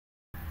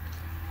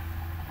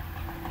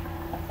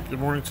Good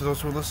morning to those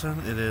who listen.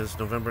 It is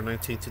November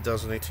 19th,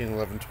 2018,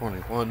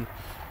 11:21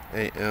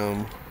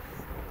 a.m.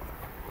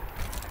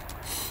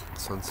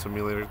 Sun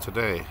Simulator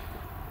today.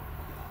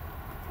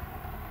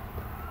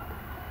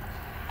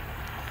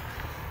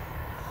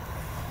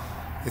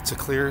 It's a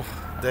clear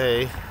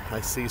day.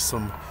 I see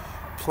some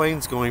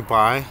planes going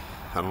by.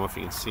 I don't know if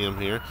you can see them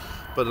here,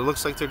 but it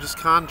looks like they're just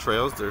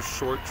contrails. They're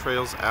short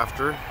trails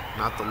after,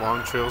 not the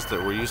long trails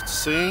that we're used to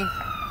seeing.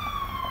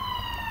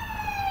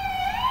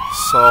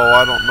 So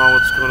I don't know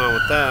what's going on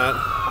with that.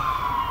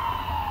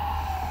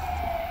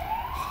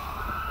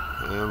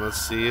 And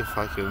let's see if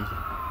I can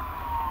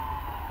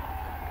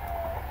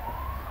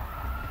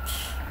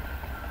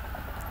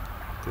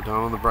go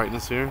down on the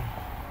brightness here.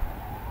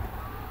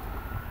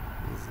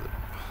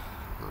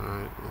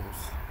 Alright.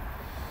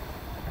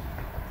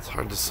 It's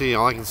hard to see.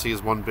 All I can see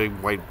is one big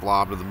white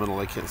blob in the middle.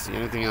 I can't see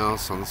anything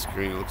else on the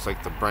screen. It looks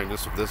like the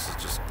brightness of this is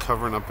just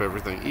covering up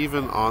everything,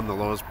 even on the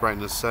lowest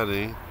brightness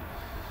setting.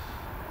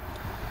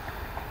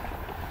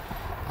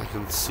 I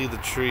can see the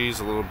trees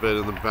a little bit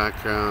in the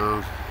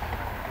background.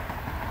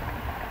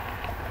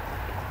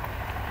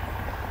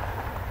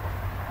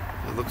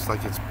 It looks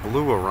like it's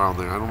blue around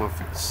there. I don't know if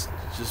it's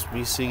just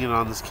me seeing it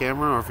on this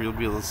camera or if you'll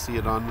be able to see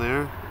it on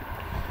there.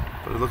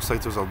 But it looks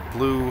like there's a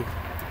blue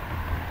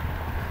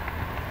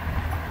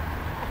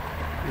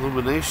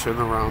illumination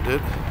around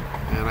it.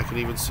 And I can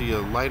even see a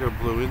lighter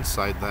blue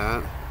inside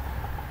that.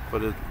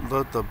 But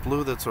the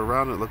blue that's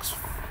around it looks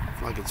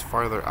like it's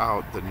farther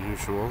out than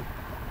usual.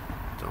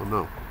 Don't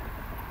know.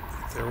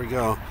 There we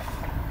go.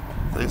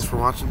 Thanks for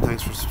watching.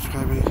 Thanks for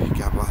subscribing.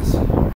 God bless.